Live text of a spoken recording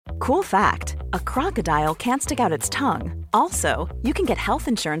Cool fact, a crocodile can't stick out its tongue. Also, you can get health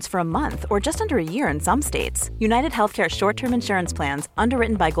insurance for a month or just under a year in some states. United Healthcare short-term insurance plans,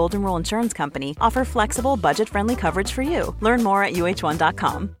 underwritten by Golden Rule Insurance Company, offer flexible, budget-friendly coverage for you. Learn more at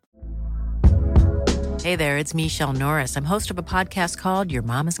uh1.com. Hey there, it's Michelle Norris. I'm host of a podcast called Your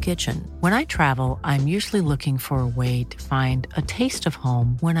Mama's Kitchen. When I travel, I'm usually looking for a way to find a taste of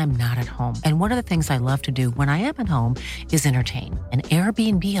home when I'm not at home. And one of the things I love to do when I am at home is entertain. And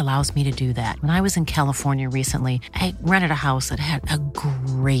Airbnb allows me to do that. When I was in California recently, I rented a house that had a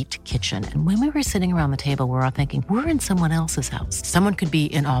great kitchen. And when we were sitting around the table, we were all thinking, we're in someone else's house. Someone could be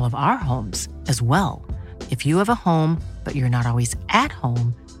in all of our homes as well. If you have a home, but you're not always at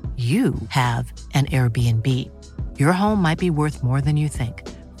home, you have an Airbnb. Your home might be worth more than you think.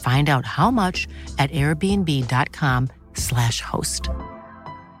 Find out how much at airbnb.com/host.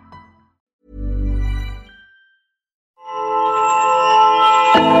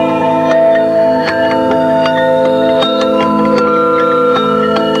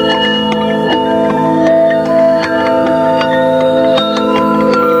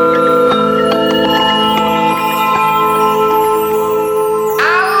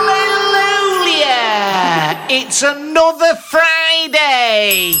 It's another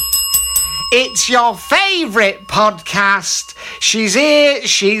Friday. It's your favourite podcast. She's here,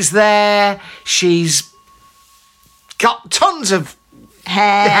 she's there, she's got tons of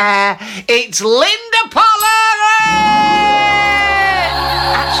hair. It's Linda Pollard!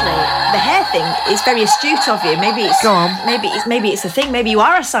 Actually, the hair thing is very astute of you. Maybe it's Go on. Maybe it's a thing. Maybe you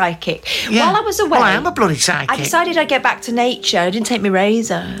are a psychic. Yeah. While I was away, Well, I am a bloody psychic. I decided I'd get back to nature. I didn't take my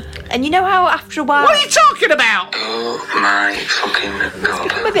razor. And you know how after a while... What are you talking about? Oh my fucking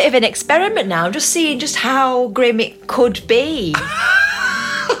god. I'm a bit of an experiment now, just seeing just how grim it could be.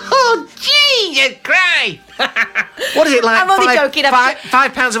 Oh, Jesus Christ! What is it like? I'm only joking.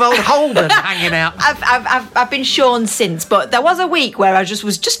 £5 of old Holden hanging out. I've been shorn since, but there was a week where I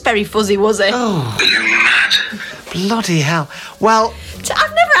was just very fuzzy, was it? Oh, Are you mad? bloody hell. Well,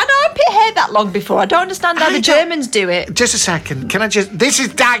 I've never had armpit hair that long before. I don't understand how the Germans do it. just a second. Can I just... This is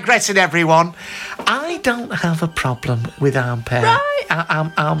digressing, everyone. I don't have a problem with armpit. Right.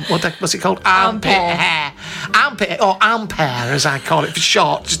 What's it called? Armpit hair. Armpit, or ampere, as I call it for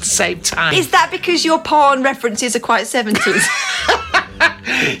short, just to save time. Is that because your porn references are quite 70s?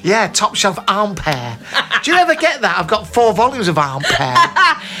 Yeah, top shelf ampere. Do you ever get that? I've got 4 volumes of ampere.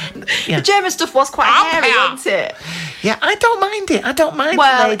 The German stuff was quite hairy, wasn't it? Yeah, I don't mind it. I don't mind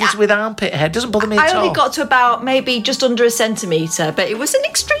Well, ladies with armpit hair. It doesn't bother me at I all. only got to about maybe just under a centimetre, but it was an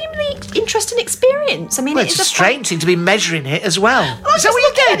extremely interesting experience. I mean, Well, it it's is a strange thing to be measuring it as well. I was Is that just what you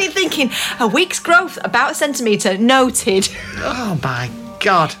looking get? at it thinking, a week's growth, about a centimetre, noted. Oh, my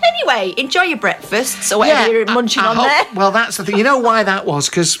God. Anyway, enjoy your breakfasts or whatever you're munching on hope- there. Well, that's the thing. You know why that was?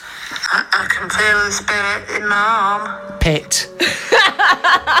 Because I can feel the spirit in my arm. pit.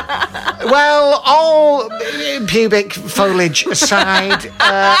 Well, all pubic foliage aside,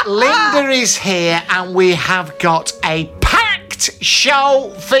 Linda is here and we have got a packed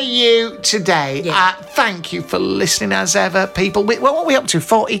show for you today. Yeah. Thank you for listening as ever, people. What are we up to?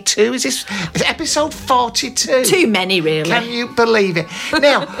 42? Is this episode 42? Too many, really. Can you believe it?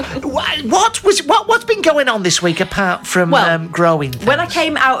 Now, what's been going on this week apart from growing things? When I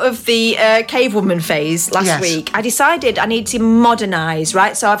came out of the cave woman phase last Yes. week, I decided I need to modernise,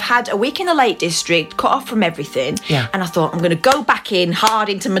 right? So I've had a week in the Lake District, cut off from everything, Yeah. and I thought I'm going to go back in hard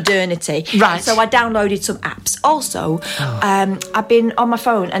into modernity. Right. So I downloaded some apps. Also, I've been on my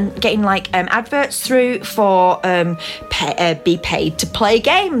phone and getting like adverts through for be paid to play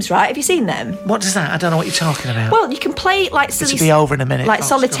games, right? Have you seen them? What does that? I don't know what you're talking about. Well, you can play like silly, This'll be over in a minute, like folks,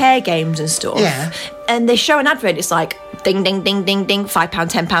 solitaire games and stuff. Yeah. And they show an advert. It's like ding, ding, ding, ding, ding, £5,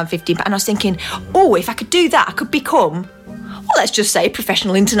 £10, £15. And I was thinking, oh, if I could do that, I could become, well, let's just say, a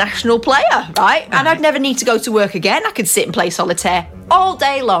professional international player, right? And I'd never need to go to work again. I could sit and play solitaire all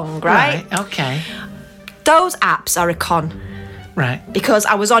day long, right? Okay. Those apps are a con Right. because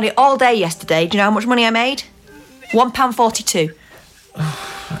I was on it all day yesterday. Do you know how much money I made? £1.42.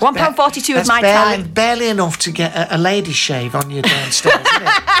 £1.42 of my time. Barely enough to get a lady shave on you downstairs, isn't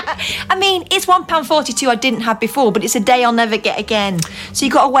it? I mean, it's £1.42 I didn't have before, but it's a day I'll never get again. So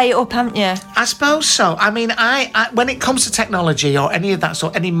you've got to weigh it up, haven't you? I suppose so. I mean, I when it comes to technology or any of that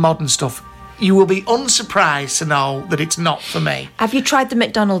sort, any modern stuff, you will be unsurprised to know that it's not for me. Have you tried the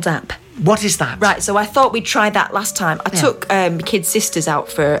McDonald's app? What is that? Right, so I thought we'd try that last time. I took my kids' sisters out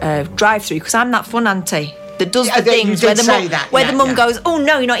for a drive-through because I'm that fun auntie that does the you things did where the say mum, that. where Yeah, the mum yeah. goes, oh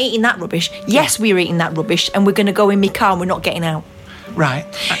no, you're not eating that rubbish. Yes, we're eating that rubbish, and we're going to go in my car and we're not getting out. Right.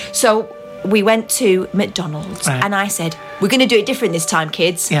 So we went to McDonald's, Right. and I said, we're going to do it different this time,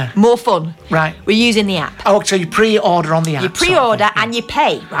 kids. Yeah. More fun. Right. We're using the app. Oh, so you pre-order on the app. You sort of pre-order thing. and you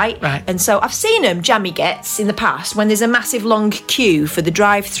pay, right? Right. And so I've seen them, Jammy gets, in the past, when there's a massive long queue for the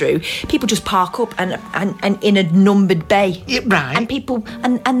drive-through, people just park up and in a numbered bay. Yeah, right. And people,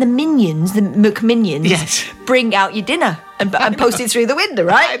 and the minions, the McMinions, Yes. bring out your dinner and post it through the window,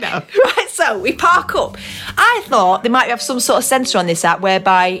 right? I know. Right, so we park up. I thought they might have some sort of sensor on this app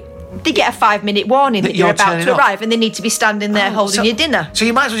whereby they get a 5-minute warning that you're about turning to up. arrive and they need to be standing there holding So- your dinner. So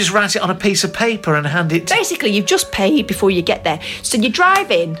you might as well just write it on a piece of paper and hand it to... Basically, you've just paid before you get there. So you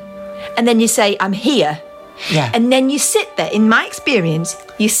drive in and then you say, I'm here. Yeah. And then you sit there. In my experience,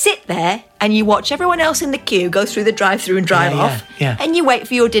 you sit there and you watch everyone else in the queue go through the drive-through and drive Yeah, off. yeah. And you wait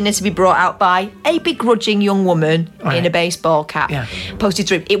for your dinner to be brought out by a begrudging young woman Right. in a baseball cap. Yeah. Posted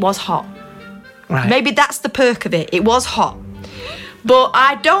through. It was hot. Right. Maybe that's the perk of it. It was hot. But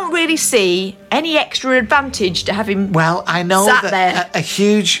I don't really see any extra advantage to having Well, I know sat that there. a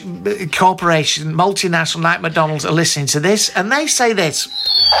huge corporation, multinational like McDonald's, are listening to this, and they say this.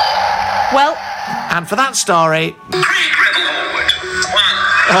 Well, And for that story,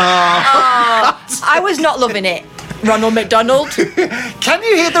 I was not loving it, Ronald McDonald. can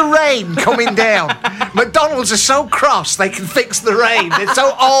you hear the rain coming down? McDonald's are so cross they can fix the rain. They're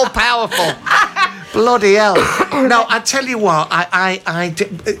so all-powerful. Bloody hell. No, I tell you what,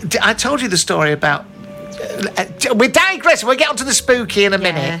 I told you the story about... we're digressing. We'll get onto the spooky in a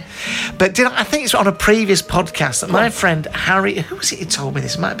minute. But I think it's on a previous podcast that my friend Harry... Who was it who told me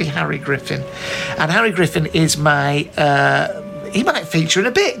this? It might be Harry Griffin. And Harry Griffin is my... he might feature in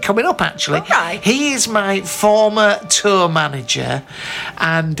a bit coming up, actually. All right. He is my former tour manager,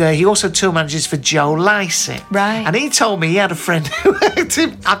 and he also tour manages for Joe Lycett. Right. And he told me he had a friend who worked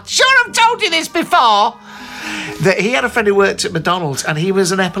I'm sure I've told you this before, that he had a friend who worked at McDonald's, and he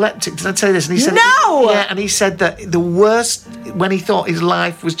was an epileptic. Did I tell you this? And he said, No! Yeah, and he said that the worst, when he thought his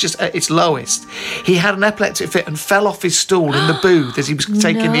life was just at its lowest, he had an epileptic fit and fell off his stool in the booth as he was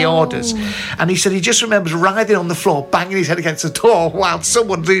taking the orders. And he said he just remembers writhing on the floor, banging his head against the door while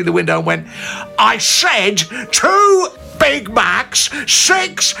someone through the window and went, I said 2 Big Macs,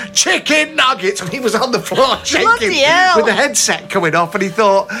 6 chicken nuggets. And he was on the floor shaking Bloody hell. with the headset coming off, and he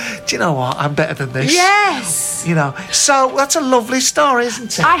thought, do you know what, I'm better than this. Yes. You know, so that's a lovely story,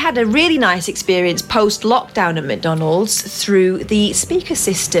 isn't it? I had a really nice experience post-lockdown at McDonald's through the speaker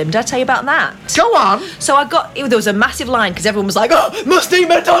system. Did I tell you about that? Go on. So there was a massive line because everyone was like, oh, must eat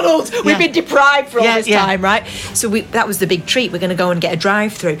McDonald's. We've Yeah. been deprived for all Yeah, this yeah. time, right? So that was the big treat. We're going to go and get a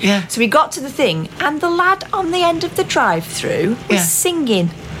drive-through. Yeah. So we got to the thing, and the lad on the end of the drive-through was Yeah. singing.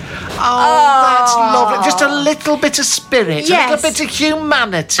 Oh, that's lovely. Just a little bit of spirit, a Yes. little bit of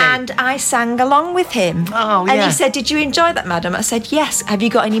humanity. And I sang along with him. Oh, And yeah. he said, did you enjoy that, madam? I said, yes. Have you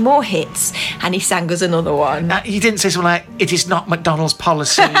got any more hits? And he sang us another one. You didn't say something like, it is not McDonald's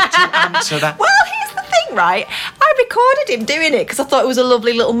policy to answer that. Well, here's the thing, right? I recorded him doing it because I thought it was a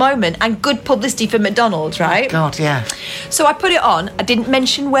lovely little moment and good publicity for McDonald's, right? God, yeah. So I put it on. I didn't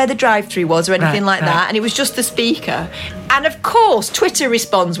mention where the drive-through was or anything Right, like that, and it was just the speaker. And of course, Twitter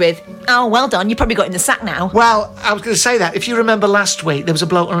responds with, "Oh, well done. You probably got in the sack now." Well, I was going to say that. If you remember last week, there was a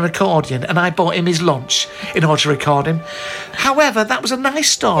bloke on an accordion, and I bought him his lunch in order to record him. However, that was a nice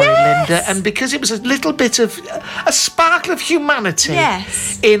story, Linda, and because it was a little bit of a sparkle of humanity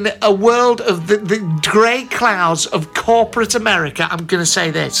Yes. in a world of the grey clouds of corporate America, I'm going to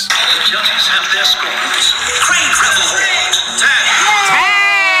say this. Judges have their scores. Crane Travel Hall,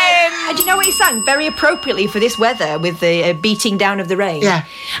 10. And you know what he sang very appropriately for this weather with the beating down of the rain? Yeah.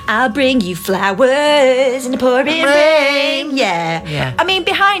 I'll bring you flowers in the pouring rain. Yeah. Yeah. I mean,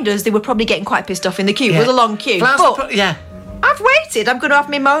 behind us, they were probably getting quite pissed off in the queue. It was a long queue. Flowers But yeah, I've waited. I'm going to have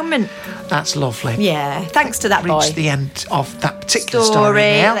my moment. that's lovely. Yeah. Thanks to that boy. Reached the end of that particular story.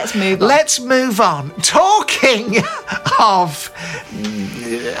 Story. Now. Let's move on. Let's move on. Talking of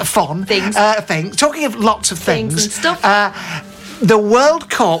fun Things. Talking of lots of things, Things and stuff. The World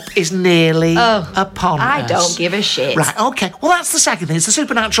Cup is nearly upon I us. don't give a shit. Right, okay. Well, that's the second thing. It's the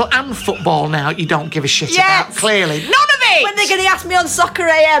supernatural and football now you don't give a shit Yes. about, clearly. None of it! When they're going to ask me on Soccer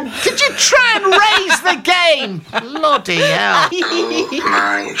AM. Could you try and raise the game? Bloody hell.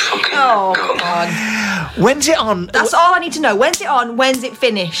 My fucking Oh, God. come on. When's it on? That's all I need to know. When's it on? When's it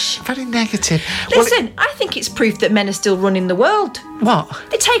finish? Very negative. Well, Listen, I think it's proof that men are still running the world. what?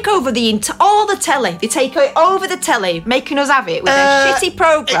 They take over all the telly. They take over the telly, making us have it with their shitty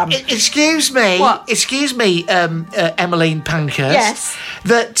programme. Excuse me. What? Excuse me, Emmeline Pankhurst. Yes.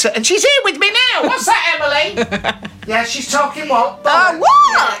 and she's here with me now. What's that, Emily? Yeah, she's talking what?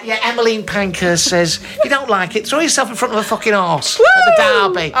 What? Yeah, Emmeline Pankhurst says, if you don't like it, throw yourself in front of a fucking horse at the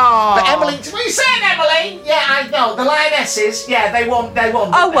Derby. Oh. But Emmeline, what are you saying, Emily? Yeah, I know. The Lionesses, yeah, they won.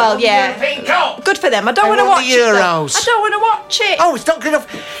 Oh, well, yeah. The European Cup. Good for them. I don't They want to won watch the it. though. Euros. I don't want to watch it. Oh, it's not good enough.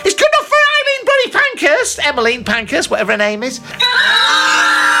 It's good enough for Eileen Bloody Pankhurst. Emmeline Pankhurst, whatever her name is.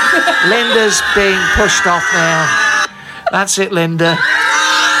 Linda's being pushed off now. That's it, Linda.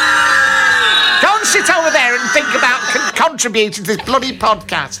 Go and sit over there and think about contributing to this bloody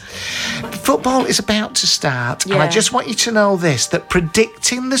podcast. Football is about to start, and I just want you to know this, that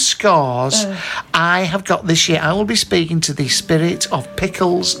predicting the scores, I have got this year, I will be speaking to the spirit of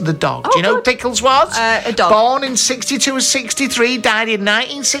Pickles the dog. Do you know who Pickles was? A dog. Born in 62 and 63, died in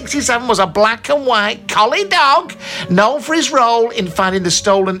 1967, was a black and white collie dog, known for his role in finding the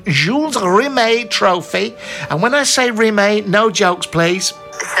stolen Jules Rimet trophy. And when I say Rimet, no jokes, please.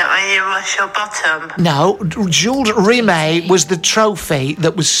 Is that when you wash your bottom? No, Jules Rimet was the trophy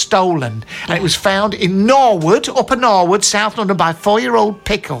that was stolen, and it was found in Norwood, Upper Norwood, South London, by 4-year-old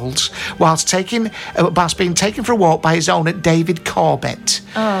Pickles, whilst being taken for a walk by his owner, David Corbett.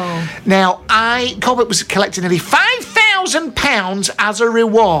 Oh. Now, Corbett was collecting nearly £5,000 as a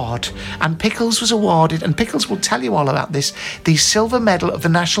reward, and Pickles was awarded, and Pickles will tell you all about this, the silver medal of the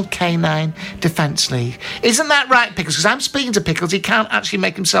National Canine Defence League. Isn't that right, Pickles? Because I'm speaking to Pickles, he can't actually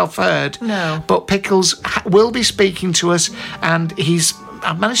make himself heard. No. But Pickles will be speaking to us, and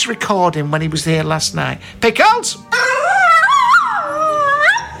I managed to record him when he was here last night. Pickles!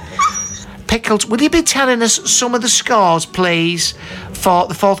 Pickles, will you be telling us some of the scores, please, for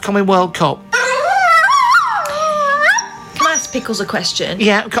the forthcoming World Cup? Can I ask Pickles a question?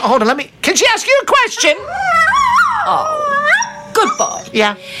 Yeah, hold on, can she ask you a question? Oh, good boy.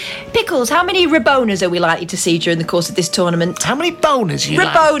 Yeah. Pickles, how many Raboners are we likely to see during the course of this tournament? How many boners you like?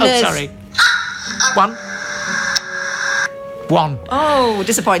 Raboners. Oh, sorry. One. Oh,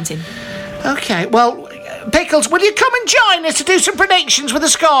 disappointing. Okay, well, Pickles, will you come and join us to do some predictions with the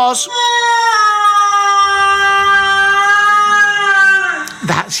scores?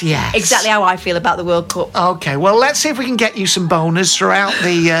 That's yes. Exactly how I feel about the World Cup. Okay, well, let's see if we can get you some bonus throughout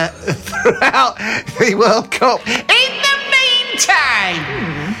the World Cup. In the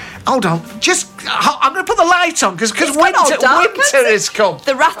meantime, hold on, I'm going to put the light on because winter has come.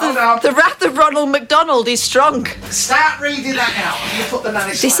 The wrath of Ronald McDonald is strong. Start reading that out. I'm going to put the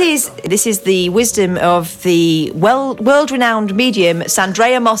nice This is the wisdom of the world-renowned medium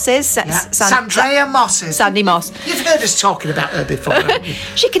Sandrea Mosses. Sandrea Mosses. Sandy Moss. You've heard us talking about her before, haven't you?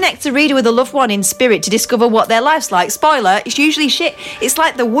 She connects the reader with a loved one in spirit to discover what their life's like. Spoiler, it's usually shit. It's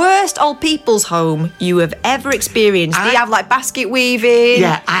like the worst old people's home you have ever experienced. They have like basket weaving,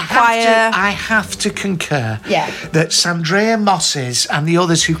 choir. I have to concur that Sandrea Mosses and the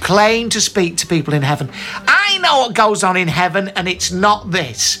others who claim to speak to people in heaven, I know what goes on in heaven, and it's not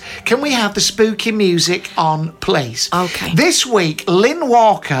this. Can we have the spooky music on, please? Okay. This week, Lynn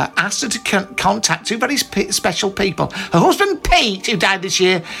Walker asked her to contact two very special people. Her husband, Pete, who died this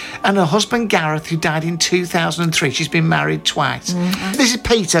year, and her husband, Gareth, who died in 2003. She's been married twice. Mm-hmm. This is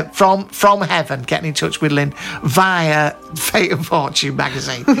Peter from heaven getting in touch with Lynn via Fate and Fortune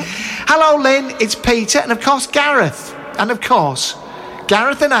magazine. Hello, Lynn. It's Peter and, of course, Gareth. And, of course,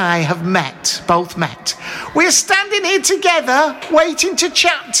 Gareth and I have both met. We're standing here together, waiting to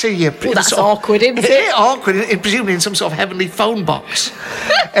chat to you. Well, that's awkward, isn't it? Awkward, presumably in some sort of heavenly phone box.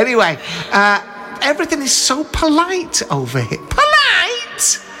 Anyway, everything is so polite over here.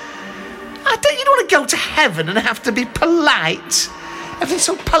 Polite? I don't. You don't want to go to heaven and have to be polite. Everything's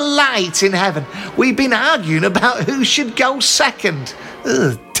so polite in heaven. We've been arguing about who should go second.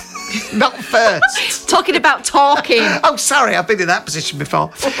 Ugh. Not first. Talking about talking. Oh, sorry, I've been in that position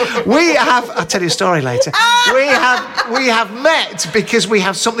before. I'll tell you a story later. We have met because we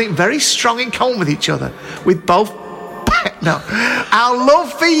have something very strong in common with each other. With both, our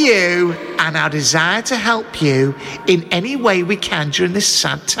love for you and our desire to help you in any way we can during this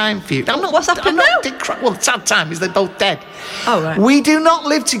sad time for you. What's happened now? Well, sad time is they're both dead. Oh, right. We do not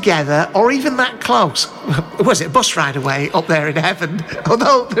live together or even that close. Was it a bus ride away up there in heaven?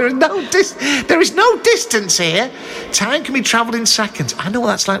 Although there is no distance here. Time can be travelled in seconds. I know what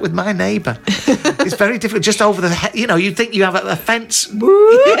that's like with my neighbour. It's very difficult. Just over the, you think you have a fence.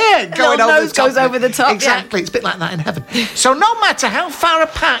 Yeah, going over the top. Goes over the top. Exactly. Yeah. It's a bit like that in heaven. So no matter how far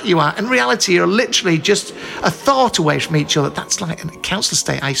apart you are, in reality, you're literally just a thought away from each other. That's like a council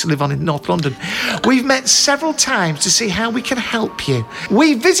estate I used to live on in North London. We've met several times to see how we can help you.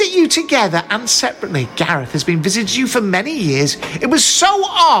 We visit you together and separately. Gareth has been visiting you for many years. It was so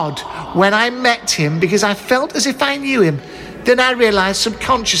odd when I met him because I felt as if I knew him. Then I realised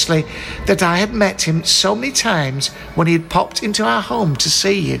subconsciously that I had met him so many times when he had popped into our home to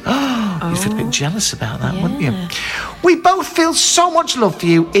see you. You'd feel a bit jealous about that, wouldn't you? We both feel so much love for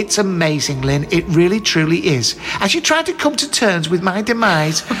you. It's amazing, Lynn. It really, truly is. As you try to come to terms with my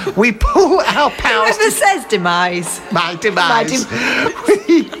demise, we pull our powers... Whoever says demise. My demise.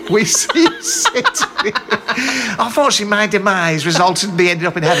 We see you sitting... Unfortunately, my demise resulted in me ending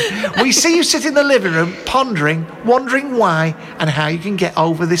up in heaven. We see you sit in the living room, pondering, wondering why and how you can get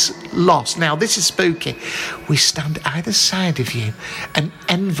over this loss. Now, this is spooky. We stand either side of you and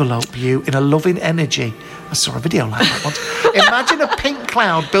envelope you in a loving energy. I saw a video like that once. Imagine a pink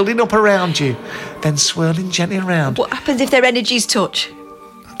cloud building up around you, then swirling gently around. What happens if their energies touch?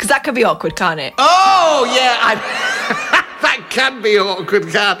 Because that can be awkward, can't it? Oh, yeah, that can be awkward,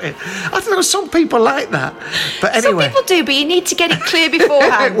 can't it? I don't know, some people like that. But anyway. Some people do, but you need to get it clear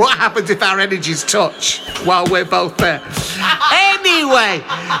beforehand. What happens if our energies touch while we're both there? Anyway,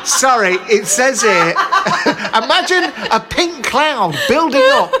 sorry, it says here, imagine a pink cloud building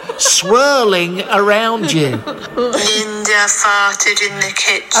up, swirling around you. Linda farted in the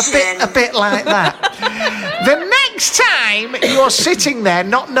kitchen. A bit like that. The next time you're sitting there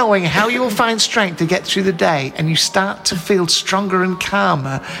not knowing how you will find strength to get through the day and you start to feel stronger and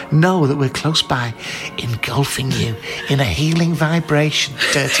calmer, know that we're close by, engulfing you in a healing vibration.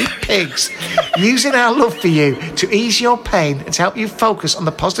 Dirty pigs. Using our love for you to ease your pain and to help you focus on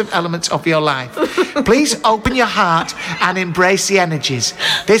the positive elements of your life. Please open your heart and embrace the energies.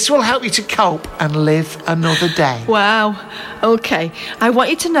 This will help you to cope and live another day. Wow. Okay. I want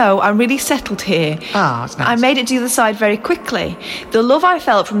you to know I'm really settled here. Ah, it's nice. I made it to the other side very quickly. The love I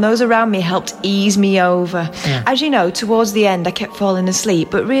felt from those around me helped ease me over. Yeah. As you know, towards the end I kept falling asleep,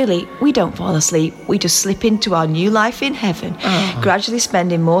 but really, we don't fall asleep. We just slip into our new life in heaven, gradually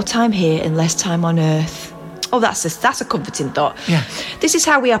spending more time here and less time on earth. Oh, that's a comforting thought. Yeah. This is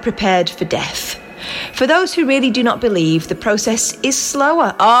how we are prepared for death. For those who really do not believe, the process is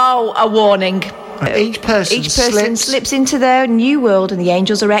slower. Oh, a warning. Each person slips into their new world and the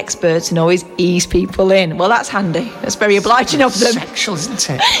angels are experts and always ease people in. Well, that's handy. That's very obliging of them. Sexual, isn't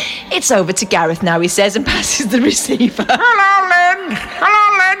it? It's over to Gareth now, he says, and passes the receiver. Hello,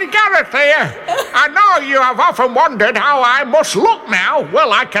 Lynn, Gareth here. I know you have often wondered how I must look now.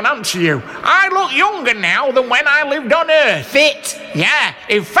 Well, I can answer you. I look younger now than when I lived on Earth. Fit. Yeah,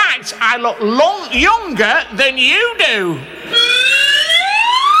 in fact, I look younger than you do.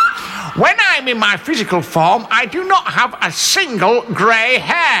 When I'm in my physical form, I do not have a single grey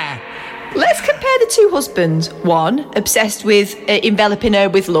hair. Let's compare the two husbands. One, obsessed with enveloping her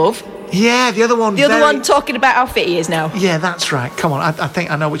with love. Yeah, the other one. The other one talking about how fit he is now. Yeah, that's right. Come on, I think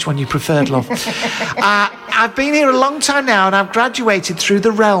I know which one you preferred, love. I've been here a long time now and I've graduated through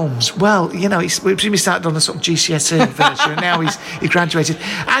the realms. Well, you know, we started on a sort of GCSE version and now he's graduated.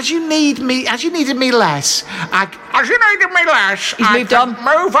 As you needed me less, He's moved on.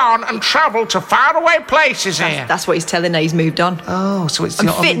 Move on and travel to faraway places here. That's what he's telling her, he's moved on. Oh, so it's I'm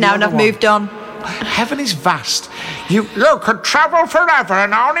fit now and I've moved on. Heaven is vast. You could travel forever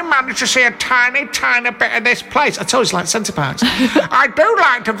and only manage to see a tiny, tiny bit of this place. I told you it's like Centre Parks. I do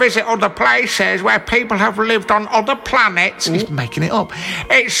like to visit other places where people have lived on other planets. He's making it up.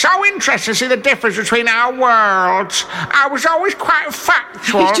 It's so interesting to see the difference between our worlds. I was always quite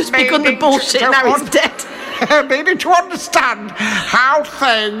factual. He's just begun the bullshit, now he's dead. Needing to understand how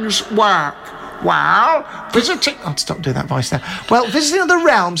things work. Well, visiting... I'll stop doing that voice now. Well, visiting other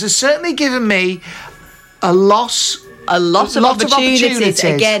realms has certainly given me a lot of opportunities.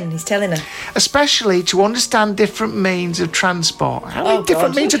 Again, he's telling her. Especially to understand different means of transport. How many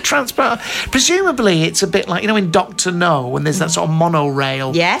different means of transport? Presumably, it's a bit like, you know, in Dr. No, when there's that sort of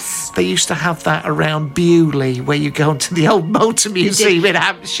monorail. Yes. They used to have that around Bewley, where you go to the old motor museum in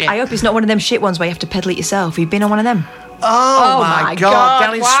Hampshire. I hope it's not one of them shit ones where you have to pedal it yourself. You've been on one of them? Oh my God,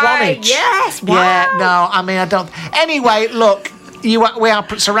 down in Swanage. Yes, wow. Yeah, no, I mean, I don't... Anyway, look, we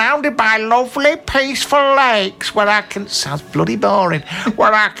are surrounded by lovely, peaceful lakes where I can... Sounds bloody boring.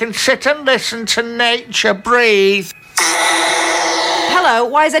 Where I can sit and listen to nature breathe. Hello,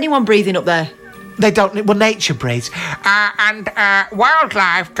 why is anyone breathing up there? They don't... Well, nature breathes. And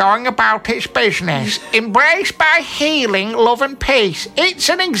wildlife going about its business, embraced by healing, love and peace. It's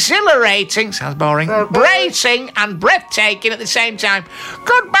an exhilarating... Sounds boring. Bracing and breathtaking at the same time.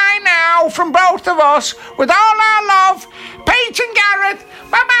 Goodbye now from both of us, with all our love. Pete and Gareth.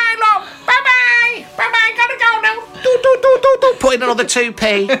 Bye-bye, love. Bye-bye. Bye-bye. Gotta go now. Put in another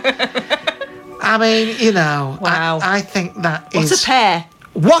 2p. I mean, you know... Wow. I think that What is... a pair.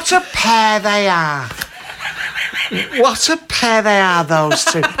 What a pair they are. What a pair they are, those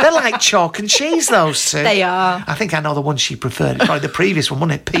two. They're like chalk and cheese, those two. They are. I think I know the one she preferred. Probably the previous one,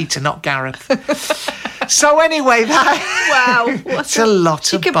 wasn't it? Peter, not Gareth. So anyway, it's a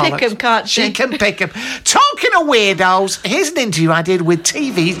lot of bollocks. She can pick 'em, can't she? She can pick 'em. Talking of weirdos, here's an interview I did with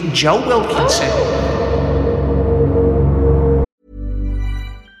TV's Joe Wilkinson.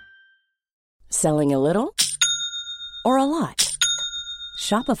 Selling a little or a lot?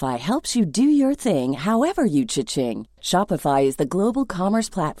 Shopify helps you do your thing however you cha-ching. Shopify is the global commerce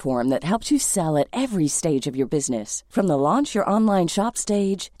platform that helps you sell at every stage of your business. From the launch your online shop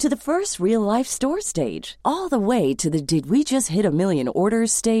stage to the first real-life store stage, all the way to the did we just hit a million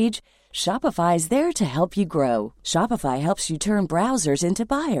orders stage. Shopify is there to help you grow. Shopify helps you turn browsers into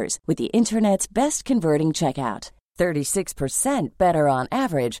buyers with the internet's best converting checkout. 36% better on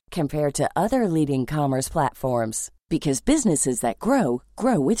average compared to other leading commerce platforms. Because businesses that grow,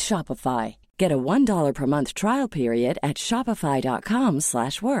 grow with Shopify. Get a $1 per month trial period at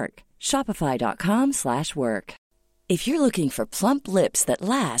shopify.com/work. Shopify.com/work. If you're looking for plump lips that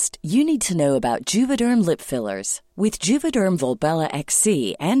last, you need to know about Juvederm lip fillers. With Juvederm Volbella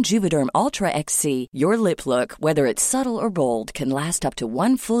XC and Juvederm Ultra XC, your lip look, whether it's subtle or bold, can last up to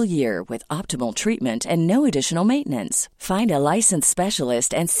 1 full year with optimal treatment and no additional maintenance. Find a licensed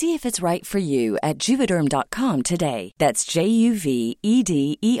specialist and see if it's right for you at Juvederm.com today. That's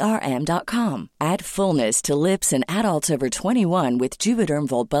JUVEDERM.com. Add fullness to lips in adults over 21 with Juvederm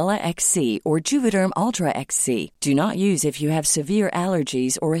Volbella XC or Juvederm Ultra XC. Do not use if you have severe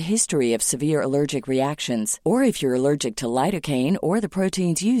allergies or a history of severe allergic reactions, or if you're allergic to lidocaine or the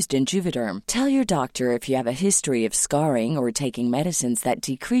proteins used in Juvederm. Tell your doctor if you have a history of scarring or taking medicines that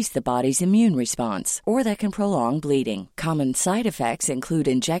decrease the body's immune response or that can prolong bleeding. Common side effects include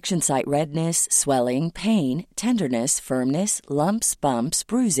injection site redness, swelling, pain, tenderness, firmness, lumps, bumps,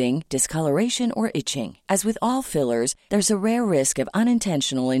 bruising, discoloration, or itching. As with all fillers, there's a rare risk of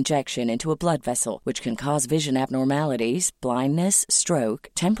unintentional injection into a blood vessel, which can cause vision abnormalities, blindness, stroke,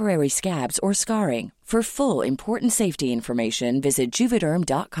 temporary scabs, or scarring. For full, important safety information, visit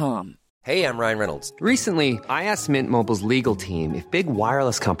Juvederm.com. Hey, I'm Ryan Reynolds. Recently, I asked Mint Mobile's legal team if big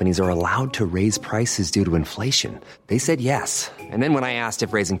wireless companies are allowed to raise prices due to inflation. They said yes. And then when I asked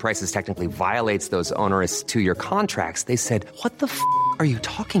if raising prices technically violates those onerous 2-year contracts, they said, "What the f*** are you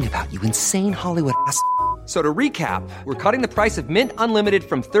talking about, you insane Hollywood ass?" So to recap, we're cutting the price of Mint Unlimited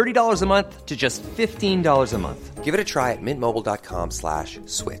from $30 a month to just $15 a month. Give it a try at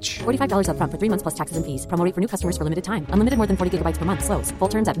mintmobile.com/switch. $45 up front for 3 months plus taxes and fees. Promo rate for new customers for limited time. Unlimited more than 40 gigabytes per month. Slows full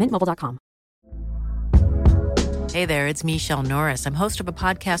terms at mintmobile.com. Hey there, it's Michelle Norris. I'm host of a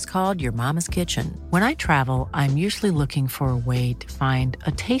podcast called Your Mama's Kitchen. When I travel, I'm usually looking for a way to find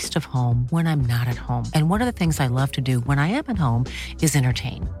a taste of home when I'm not at home. And one of the things I love to do when I am at home is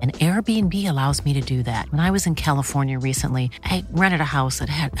entertain. And Airbnb allows me to do that. When I was in California recently, I rented a house that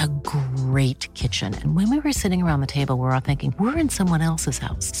had a great kitchen. And when we were sitting around the table, we were all thinking, we're in someone else's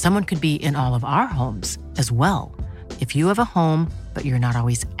house. Someone could be in all of our homes as well. If you have a home, but you're not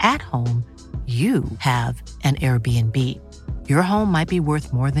always at home, you have an Airbnb. Your home might be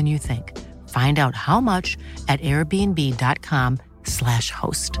worth more than you think. Find out how much at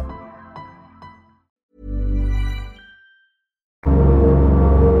airbnb.com/host.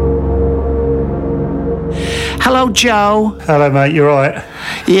 Hello, Joe. Hello, mate. You all right?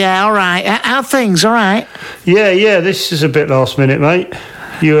 Yeah, all right. How are things? All right? Yeah. This is a bit last minute, mate.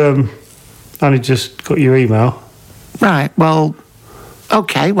 You only just got your email. Right. Well,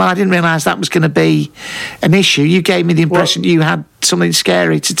 okay. Well, I didn't realise that was going to be an issue. You gave me the impression you had something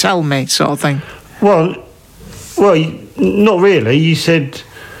scary to tell me, sort of thing. Well, not really. You said,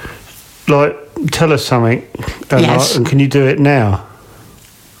 like, tell us something. Yes. And can you do it now?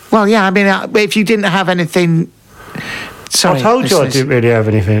 Well, yeah. I mean, if you didn't have anything. Sorry, I told you I didn't really have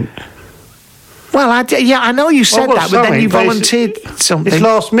anything. Well, I know you said that, but then you volunteered something. It's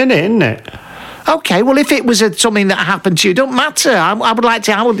last minute, isn't it? Okay, well, if it was something that happened to you, it don't matter. I would like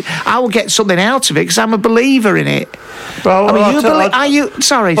to. I will get something out of it because I'm a believer in it. Well, I mean, are you?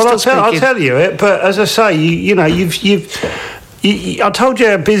 Sorry, well, I'll tell you it. But as I say, I told you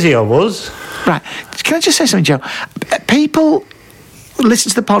how busy I was. Right. Can I just say something, Joe? People listen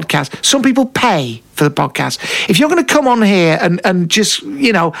to the podcast. Some people pay for the podcast. If you're going to come on here and just,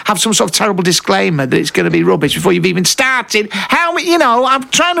 have some sort of terrible disclaimer that it's going to be rubbish before you've even started, I'm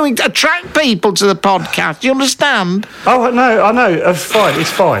trying to attract people to the podcast. Do you understand? Oh, I know. It's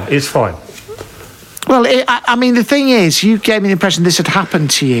fine. Well, I mean, the thing is, you gave me the impression this had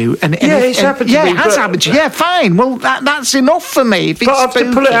happened to you. It's happened to me. Yeah, it has happened to you. Yeah, fine. Well, that's enough for me. But I have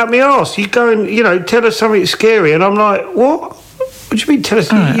to pull it out my arse. You go and, tell us something scary, and I'm like, what? What do you mean? Tell us.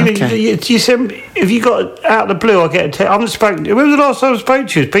 okay. You said if you got out of the blue, I get a text. I haven't spoken. When was the last time I spoke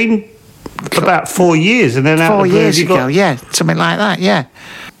to you? It's been about 4 years, and then out 4 of the blue, years ago, yeah, something like that, yeah.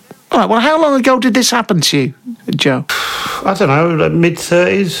 All right, well, how long ago did this happen to you, Joe? I don't know, like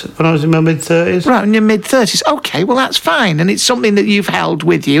mid-30s, when I was in my mid-30s. Right, in your mid-30s. OK, well, that's fine, and it's something that you've held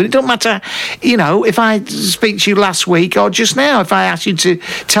with you. And it don't matter, you know, if I speak to you last week or just now, if I ask you to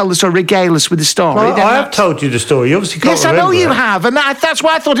tell the story, regale us with the story. Well, I have told you the story. You obviously can't Yes, I know remember you it. have, and that's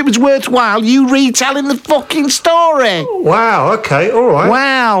why I thought it was worthwhile you retelling the fucking story. Wow, OK, all right.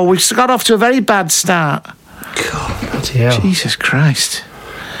 Wow, we've got off to a very bad start. God, bloody hell. Jesus Christ.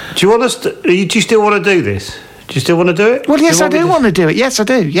 Do you want us to... Do you still want to do this? Do you still want to do it? Well, yes, I do want to do it. Yes, I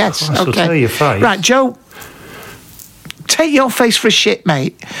do. Yes. Christ, I'll okay. tell your face. Right, Joe. Take your face for a shit,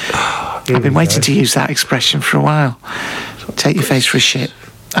 mate. I've been waiting to use that expression for a while. Take your face for a shit.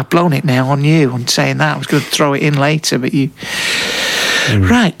 I've blown it now on you. I'm saying that. I was going to throw it in later, but you...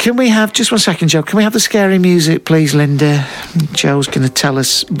 Right, can we have... Just one second, Joe. Can we have the scary music, please, Linda? Joe's going to tell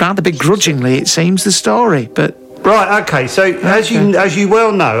us, rather begrudgingly, it seems, the story, but... Right, OK, so as you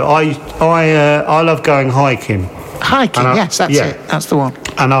well know, I love going hiking. Hiking, yes, that's it. That's the one.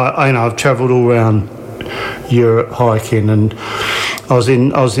 And I've travelled all around Europe hiking, and I was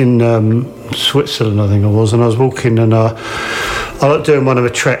in Switzerland, I think I was, and I was walking, and I like doing one of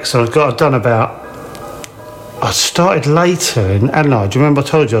the treks, and I started later in Adelaide. Do you remember I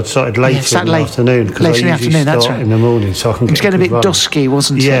told you I'd started later in the afternoon? Later in the afternoon, that's right. In the morning, so I can get. It was getting a bit dusky,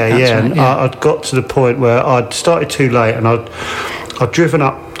 wasn't it? Yeah, That's yeah. right, And I'd got to the point where I'd started too late, and I'd driven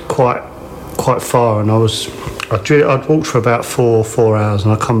up quite far, and I'd walked for about four hours,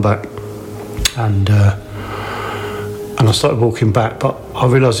 and I come back, and I started walking back, but I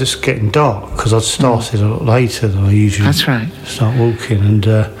realised it's getting dark because I'd started a lot later than I usually. Start walking, and.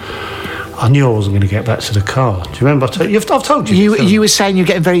 I knew I wasn't going to get back to the car. Do you remember? I've told you. You were saying you were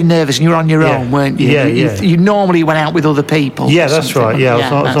getting very nervous and you were on your own, weren't you? Yeah, You normally went out with other people. Yeah, that's right. Yeah,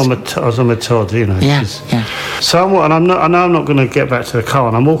 I was on my Todd, you know. Yeah. So I know I'm not going to get back to the car,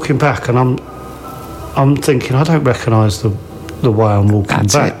 and I'm walking back, and I'm thinking I don't recognise the way I'm walking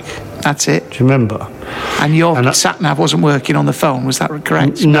back. That's it. Do you remember? And your sat-nav wasn't working on the phone, was that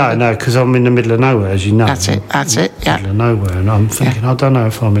correct? No, because I'm in the middle of nowhere, as you know. That's it, yeah. Middle of nowhere, and I'm thinking, I don't know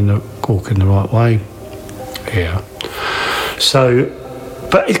if I'm walking the right way here. So,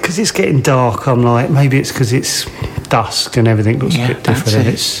 but because it's getting dark, I'm like, maybe it's because it's dusk and everything looks a bit different, and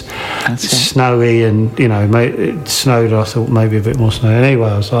it's snowy, and, you know, it snowed, I thought maybe a bit more snow.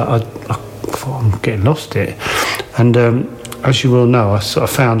 Anyway, I was like, I thought I'm getting lost here. And, as you will know, I sort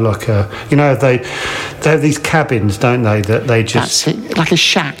of found like they have these cabins, don't they? That they just that's it, like a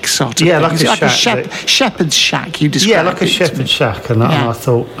shack sort of. Yeah, thing. like a shack. Shepherd's shack. You described. Yeah, like a shepherd's shack, and I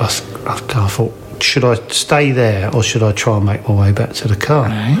thought, should I stay there or should I try and make my way back to the car?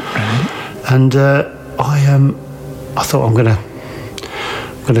 Right. And I thought I'm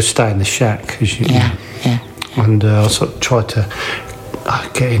gonna stay in the shack because yeah. And I sort of tried to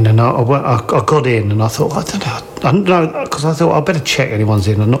get in, and I got in, and I thought, I don't know, because I thought I'd better check anyone's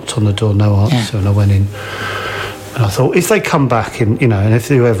in. I knocked on the door, no answer, and I went in, and I thought if they come back, and if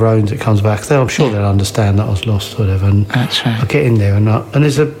whoever owns it comes back, then I'm sure they'll understand that I was lost or whatever. And that's right. I get in there, and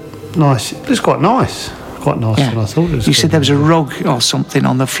it's quite nice, than I thought it was. You said there was a rug or something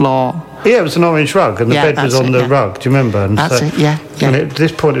on the floor. Yeah, it was an orange rug, and the bed was on the rug. Do you remember? And that's it. Yeah. And at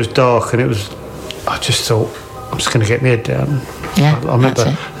this point, it was dark, and I just thought, I'm just going to get my head down. Yeah, I remember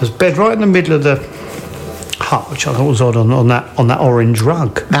there's a bed right in the middle of the hut, which I thought was odd, on that orange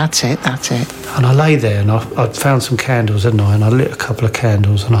rug. That's it. And I lay there, and I'd found some candles, hadn't I? And I lit a couple of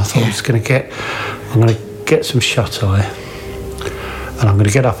candles, and I thought I'm going to get some shut eye, and I'm going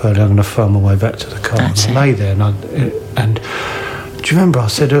to get up early. I'm going to find my way back to the car. That's and I lay there, and do you remember I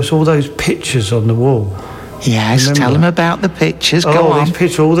said there was all those pictures on the wall? Yes, tell them about the pictures. Go on. These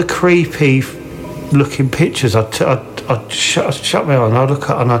pictures, all the creepy looking pictures. I'd shut my eye and I'd look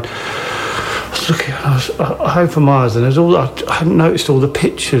at, and I was looking, I opened my eyes, and I hadn't noticed all the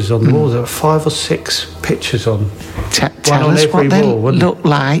pictures on the wall. There were 5 or 6 pictures on. Tell us what they look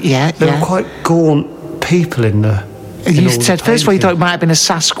like. Yeah, they were quite gaunt people in the. You said first of all you thought it might have been a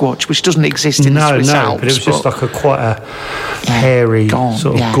Sasquatch, which doesn't exist in the Swiss Alps. But it was just like quite a hairy,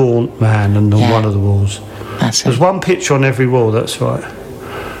 gaunt man, and on one of the walls. There's one picture on every wall. That's right.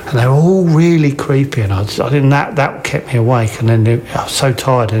 And they were all really creepy, and I didn't. That kept me awake. And then I was so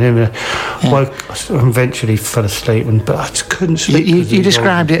tired, and then woke. I eventually fell asleep, but I just couldn't sleep. You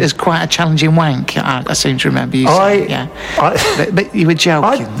described it as quite a challenging wank. I seem to remember you saying. But you were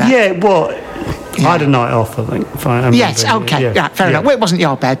joking. I had a night off, I think. Yes. Okay. Fair enough. Well, it wasn't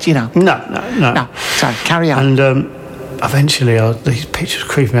your bed, No. Sorry. Carry on. And eventually, these pictures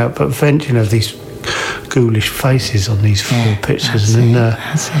creep me out, but eventually, these ghoulish faces on these 4 pictures, and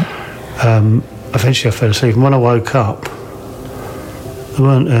then eventually I fell asleep. And when I woke up, there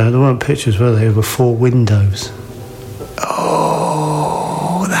weren't pictures, were there? There were 4 windows.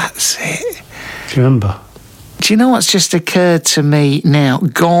 Oh, that's it. Do you remember? Do you know what's just occurred to me now?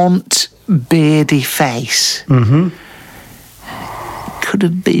 Gaunt, beardy face. Mm-hmm. Could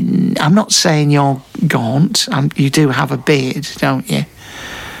have been... I'm not saying you're gaunt. You do have a beard, don't you?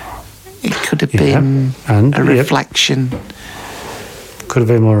 It could have been a reflection. Could have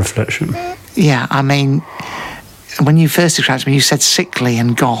been more reflection. Yeah, I mean, when you first described me, you said sickly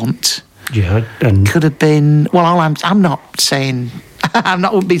and gaunt. Yeah, and... Could have been... Well, I'm not saying... I'm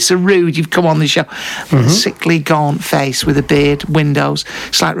not would be so rude. You've come on the show. Mm-hmm. Sickly, gaunt face with a beard, windows,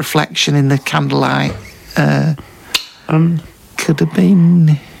 slight reflection in the candlelight. Could have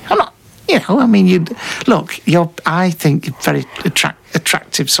been. I'm not. I mean, I think you're a very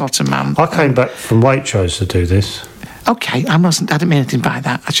attractive sort of man. I came back from Waitrose to do this. Okay, I didn't mean anything by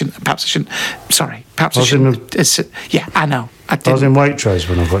that. Perhaps I shouldn't. Sorry. Perhaps I shouldn't. Yeah, I know. I was in Waitrose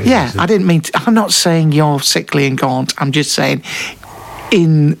when I got you. Yeah, I didn't mean to. I'm not saying you're sickly and gaunt. I'm just saying,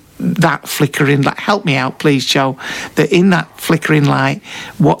 in that flickering light, help me out, please, Joe. That in that flickering light,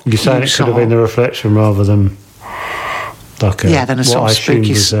 what you're saying, it could have been the reflection rather than like than a sort of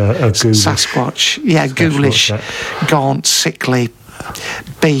spooky Sasquatch. Yeah, ghoulish, gaunt, sickly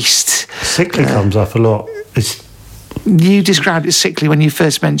beast. Sickly comes up a lot. You described it sickly when you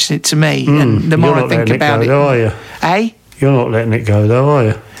first mentioned it to me, and the more I think about it, though, are you? Eh? You're not letting it go, though, are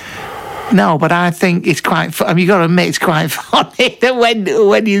you? No, but I think it's quite. I mean, you got to admit, it's quite funny that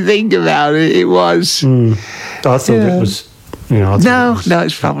when you think about it, it was. I thought it was. No,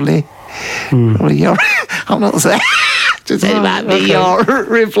 it's probably. Probably your. I'm not saying. Just it might be your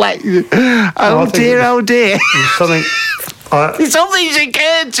reflection. Oh dear. Something's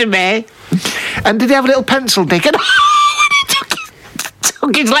occurred to me. And did he have a little pencil dick? And when he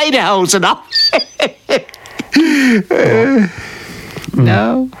took his lederhosen off.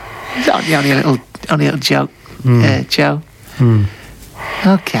 No, it's only a little joke, Joe.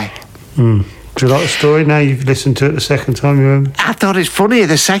 Okay. Do you like the story now you've listened to it the second time? You remember? I thought it's funnier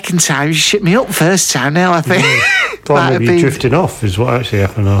the second time. You shit me up first time. Now I think. Maybe you drifting off is what actually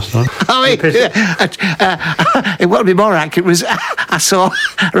happened last night. It would be more accurate. Was I saw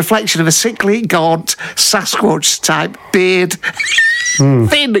a reflection of a sickly, gaunt, Sasquatch type beard,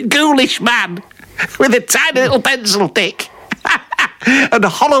 thin, ghoulish man with a tiny little pencil dick. And a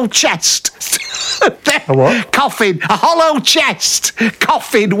hollow chest. A what? Coughing. A hollow chest.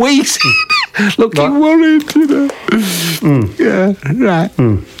 Coughing, wheezing. Looking worried, Yeah, right.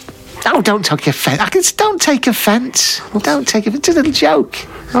 Oh, don't take offence. Don't take offence. Don't take offence. It's a little joke.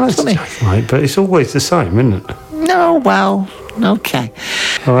 Oh, that's a joke, mate, but it's always the same, isn't it? No, well, okay.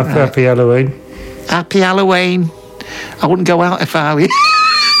 Oh, happy Halloween. Happy Halloween. I wouldn't go out if I were you.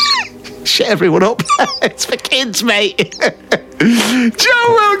 Shut everyone up. It's for kids, mate. Joe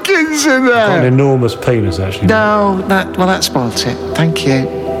Wilkinson there. Got an enormous penis, actually. No, that spoilt it. Thank you.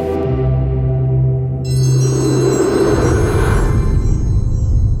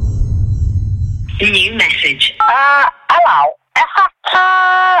 New message. Hello. Is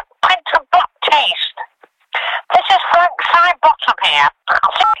that Clinton Baptiste? This is Frank Sidebottom here.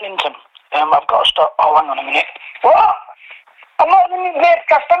 Clinton. I've got to stop. Oh, hang on a minute. What? I'm not ringing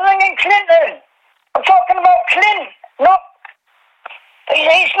Babecast, I'm ringing Clinton. I'm talking about Clint, not...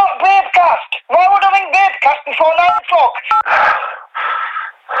 It's not Babecast. Why would I ring Babecast before 9 o'clock?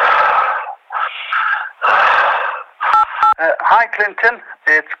 Hi, Clinton.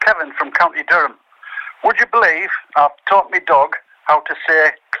 It's Kevin from County Durham. Would you believe I've taught my dog how to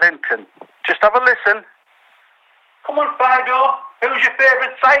say Clinton? Just have a listen. Come on, Fido. Who's your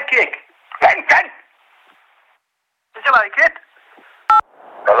favourite sidekick? Clinton! Did you like it?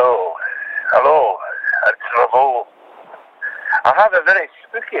 Hello, it's Ravo. I have a very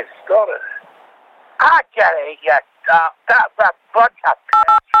spooky story. Jerry, that vodka.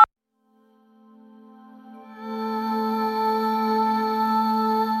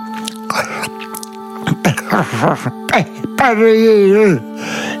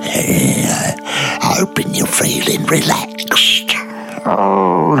 Hoping you're feeling relaxed.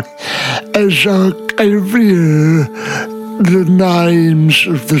 Oh, as I review the names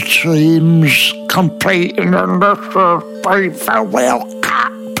of the teams competing in this FIFA World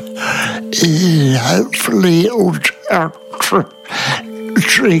Cup, hopefully it'll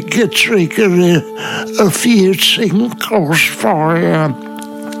trigger a few tinkles for you.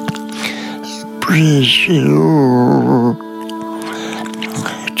 Brazil,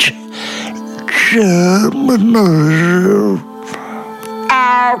 Germany,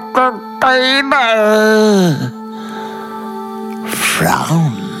 Argentina,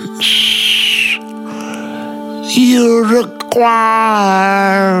 France, Uruguay,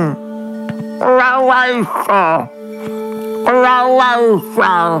 Croatia,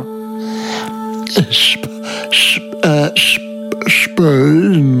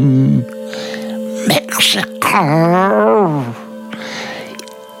 Spain, Mexico,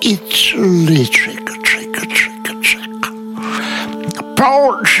 Italy,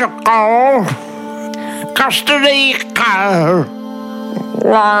 Portugal, Costa Rica,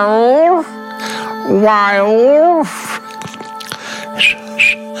 Wales,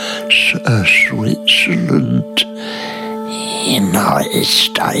 Switzerland, United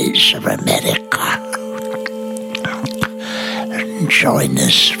States of America. Join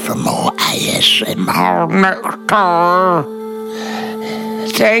us for more ASMR nectar.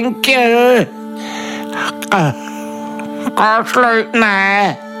 Thank you. Go sleep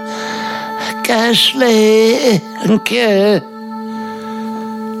now. Go sleep. Thank you.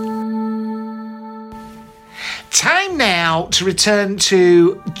 Time now to return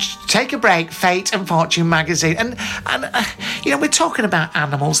to Take a Break, Fate and Fortune magazine. And we're talking about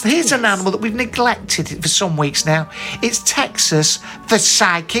animals. Here's an animal that we've neglected for some weeks now. It's Texas, the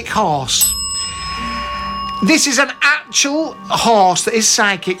psychic horse. This is an actual horse that is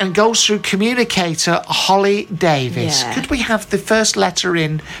psychic and goes through communicator Holly Davis. Yeah. Could we have the first letter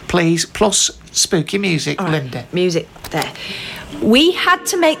in, please, plus spooky music, right. Linda? Music there. We had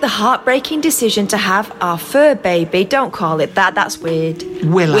to make the heartbreaking decision to have our fur baby. Don't call it that. That's weird.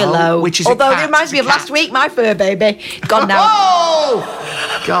 Willow. Which is although a cat, it reminds me of last week, my fur baby. Gone now. Oh!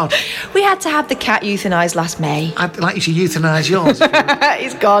 God. We had to have the cat euthanised last May. I'd like you to euthanize yours.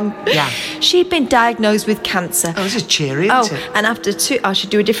 It's gone. Yeah. She'd been diagnosed with cancer. Oh, this is cheery, isn't it? And after I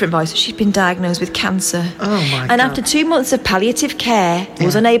should do a different voice. She'd been diagnosed with cancer. Oh, my God. And after 2 months of palliative care,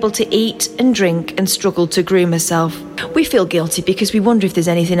 was unable to eat and drink and struggled to groom herself. We feel guilty because we wonder if there's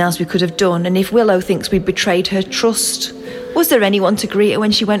anything else we could have done and if Willow thinks we betrayed her trust. Was there anyone to greet her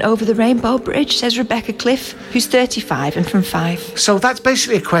when she went over the Rainbow Bridge, says Rebecca Cliff, who's 35 and from Fife. So that's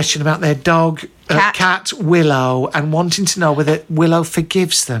basically a question about their dog, cat Willow, and wanting to know whether Willow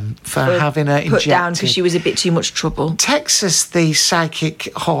forgives them for having her injected. Put down because she was a bit too much trouble. Texas, the psychic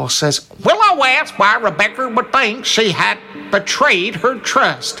horse, says, Willow asked why Rebecca would think she had betrayed her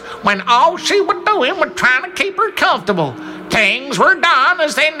trust when all she was doing was trying to keep her comfortable. Things were done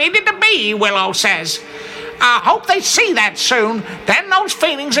as they needed to be, Willow says. I hope they see that soon. Then those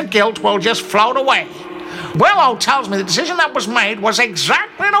feelings of guilt will just float away. Willow tells me the decision that was made was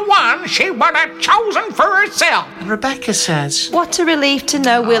exactly the one she would have chosen for herself. And Rebecca says, what a relief to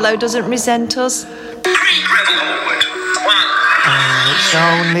know Willow doesn't resent us. It's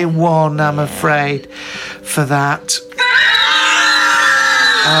only one, I'm afraid, for that.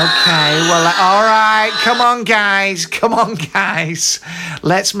 Okay, well, all right. Come on, guys.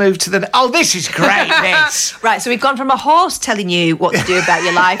 Let's move to the... Oh, this is great, this. Right, so we've gone from a horse telling you what to do about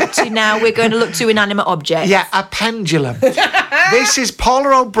your life to now we're going to look to inanimate objects. Yeah, a pendulum. This is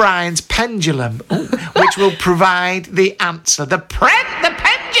Paula O'Brien's pendulum, which will provide the answer. The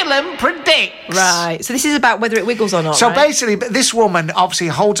pendulum predicts. Right, so this is about whether it wiggles or not, So right? basically, this woman obviously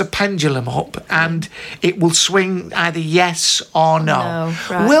holds a pendulum up and it will swing either yes or no.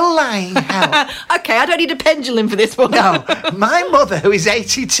 Right. Will lying help? Okay, I don't need a pendulum for this one. No, my mother, who is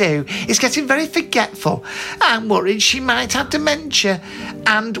 82, is getting very forgetful. I'm worried she might have dementia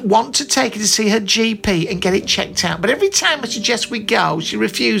and want to take her to see her GP and get it checked out. But every time I suggest we go, she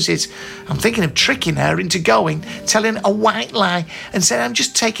refuses. I'm thinking of tricking her into going, telling a white lie and saying I'm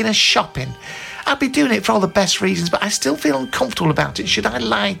just taking her shopping. I'd be doing it for all the best reasons, but I still feel uncomfortable about it. Should I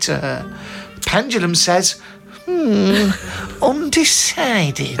lie to her? Pendulum says...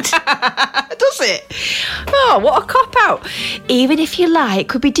 undecided. Does it? Oh, what a cop-out. Even if you lie, it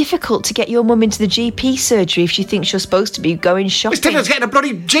could be difficult to get your mum into the GP surgery if she thinks you're supposed to be going shopping. It's difficult to get a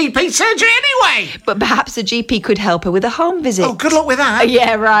bloody GP surgery anyway. But perhaps the GP could help her with a home visit. Oh, good luck with that.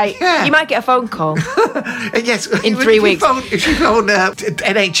 Yeah, right. Yeah. You might get a phone call. Yes. In 3 weeks. If you phone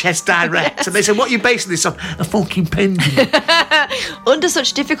NHS Direct and they say, what are you basing this on? A fucking pendulum. Under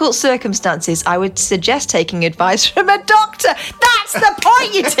such difficult circumstances, I would suggest taking advice from a doctor. That's the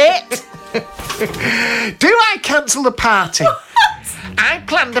point, you tit. Do I cancel the party? I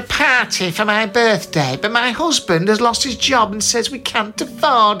planned a party for my birthday, but my husband has lost his job and says we can't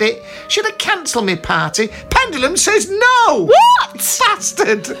afford it. Should I cancel my party? pendulum says no. What?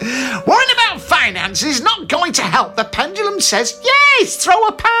 Bastard. Worrying about finances is not going to help. The pendulum says yes, throw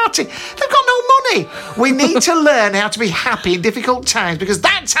a party. They've got no money. We need to learn how to be happy in difficult times because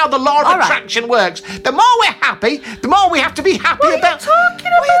that's how the law of attraction works. The more we're happy, the more we have to be happy about. What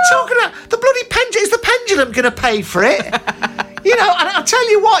are you talking about? The bloody pendulum. Is the pendulum going to pay for it? You know, and I'll tell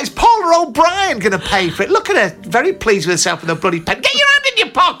you what, is Paula O'Brien going to pay for it? Look at her, very pleased with herself with a bloody pen. Get your hand in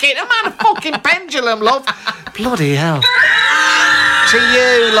your pocket, I'm on a fucking pendulum, love. Bloody hell. To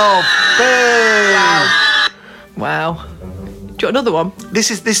you, love. Boo. Wow. Do you want another one? This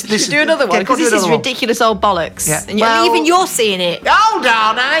is. Do another one, because this is ridiculous old bollocks. Yeah. And even you're seeing it. Hold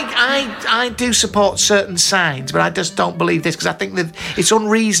on, I do support certain sides, but I just don't believe this because I think that it's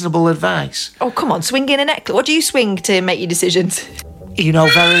unreasonable advice. Oh, come on, swing in a necklace. What do you swing to make your decisions? You know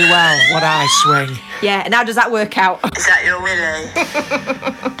very well what I swing. Yeah, and how does that work out? Is that your willy?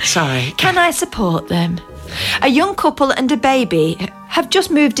 Sorry. Can I support them? A young couple and a baby have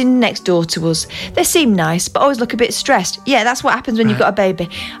just moved in next door to us. They seem nice, but always look a bit stressed. Yeah, that's what happens when you've got a baby.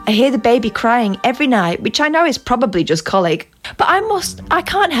 I hear the baby crying every night, which I know is probably just colic. But I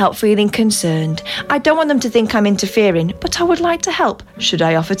can't help feeling concerned. I don't want them to think I'm interfering, but I would like to help. Should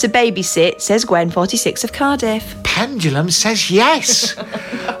I offer to babysit, says Gwen, 46 of Cardiff. Pendulum says yes.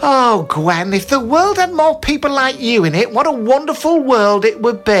 Oh, Gwen, if the world had more people like you in it, what a wonderful world it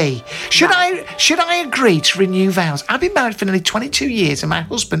would be. Should I agree to renew vows? I've been married for nearly 22 years and my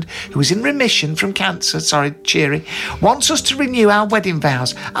husband, who is in remission from cancer, wants us to renew our wedding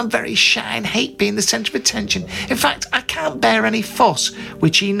vows. I'm very shy and hate being the centre of attention. In fact, I can't bear any fuss,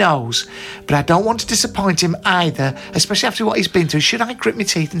 which he knows. But I don't want to disappoint him either, especially after what he's been through. Should I grit my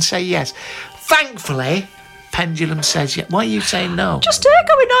teeth and say yes? Thankfully, pendulum says yes. Why are you saying no? Just her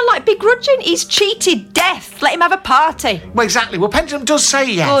going on like begrudging. He's cheated death. Let him have a party. Well, exactly. Well, pendulum does say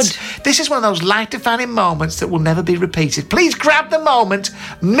yes. Good. This is one of those life-defining moments that will never be repeated. Please grab the moment,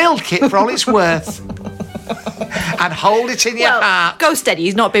 milk it for all it's worth. And hold it in your heart. Go steady,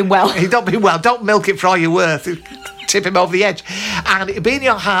 he's not been well. He's not been well. Don't milk it for all you're worth. Tip him over the edge. And it'll be in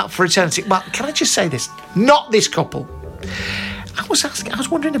your heart for eternity. Well, can I just say this? Not this couple. I was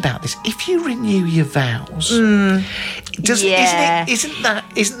wondering about this. If you renew your vows, isn't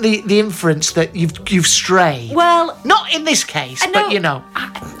the inference that you've strayed? Well, not in this case, but you know.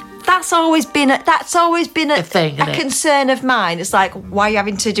 That's always been a thing, a concern of mine. It's like, why are you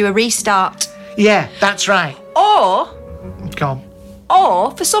having to do a restart? Yeah, that's right. Or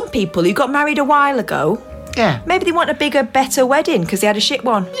for some people who got married a while ago, maybe they want a bigger, better wedding because they had a shit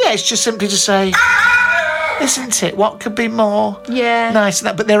one. Yeah, it's just simply to say, isn't it? What could be more nice than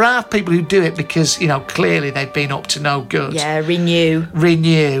that? But there are people who do it because, you know, clearly they've been up to no good. Yeah, renew.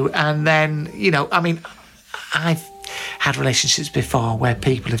 And then, you know, I mean, I've had relationships before where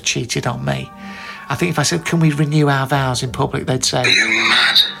people have cheated on me. I think if I said, can we renew our vows in public, they'd say, are you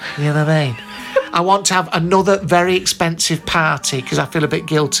mad? You know what I mean? I want to have another very expensive party because I feel a bit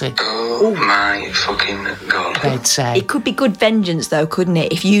guilty. Oh my fucking God. They'd say. It could be good vengeance though, couldn't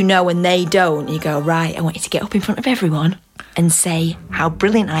it? If you know and they don't, you go, right, I want you to get up in front of everyone and say how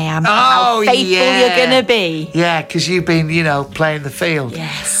brilliant I am, how faithful you're going to be. Yeah, because you've been, you know, playing the field.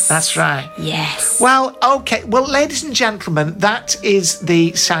 Yes. That's right. Yes. Well, okay. Well, ladies and gentlemen, that is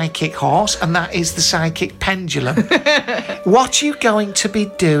the psychic horse and that is the psychic pendulum. What are you going to be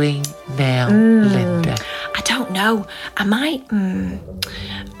doing now, Linda? I don't know. I might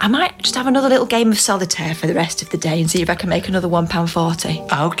just have another little game of solitaire for the rest of the day and see if I can make another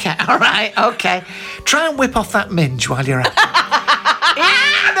 £1.40. Okay, all right, okay. Try and whip off that minge while you're at it.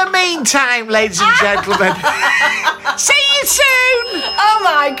 In the meantime, ladies and gentlemen, see you soon. Oh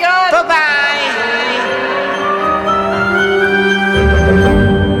my God. Bye-bye.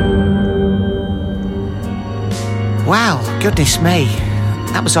 Wow, goodness me.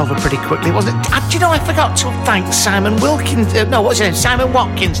 That was over pretty quickly, wasn't it? Do you know, I forgot to thank Simon Wilkins. What's his name? Simon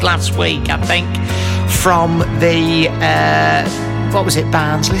Watkins last week, I think, from the,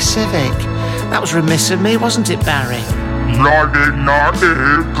 Barnsley Civic. That was remiss of me, wasn't it, Barry? Naughty,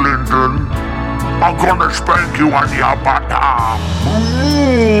 Clinton. I'm gonna spank you on your butt.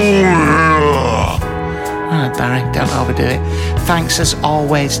 All right, Barry, don't overdo it. Thanks, as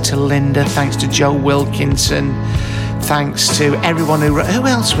always, to Linda. Thanks to Joe Wilkinson. Thanks to everyone who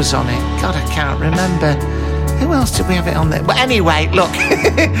else was on it? God, I can't remember. Who else did we have it on there? Well, anyway, look,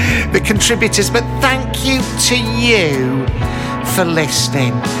 the contributors. But thank you to you for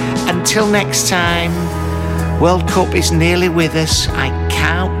listening. Until next time, World Cup is nearly with us. I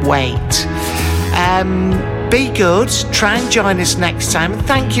can't wait. Be good. Try and join us next time.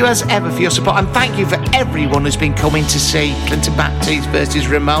 Thank you as ever for your support. And thank you for everyone who's been coming to see Clinton Baptiste versus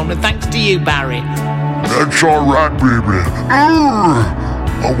Ramon. And thanks to you, Barry. That's all right, baby.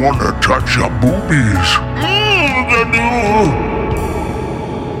 I want to touch your boobies.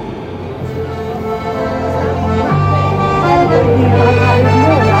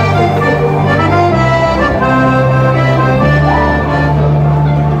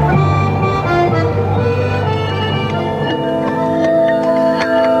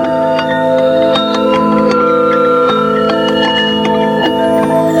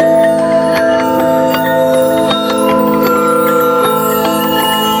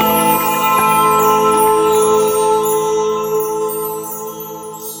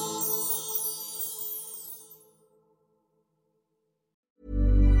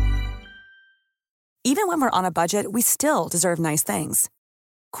 Even when we're on a budget, we still deserve nice things.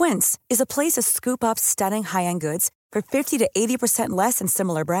 Quince is a place to scoop up stunning high-end goods for 50 to 80% less than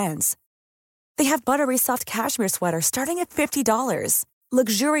similar brands. They have buttery soft cashmere sweaters starting at $50,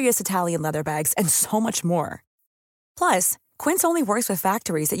 luxurious Italian leather bags, and so much more. Plus, Quince only works with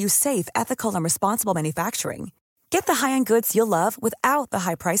factories that use safe, ethical, and responsible manufacturing. Get the high-end goods you'll love without the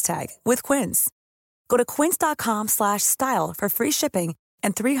high price tag with Quince. Go to quince.com/style for free shipping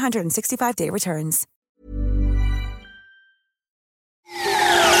and 365-day returns.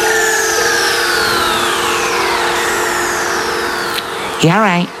 Yeah,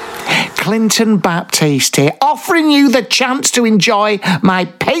 right. Clinton Baptiste here, offering you the chance to enjoy my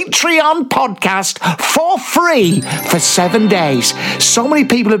Patreon podcast for free for 7 days. So many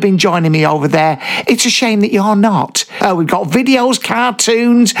people have been joining me over there. It's a shame that you're not. We've got videos,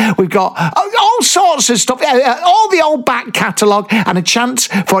 cartoons, we've got all sorts of stuff, all the old back catalogue, and a chance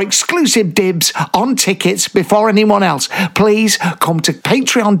for exclusive dibs on tickets before anyone else. Please come to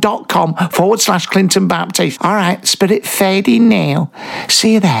patreon.com/Clinton Baptiste. All right, Spirit fading now.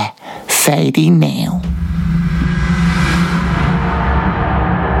 See you there. Fading now.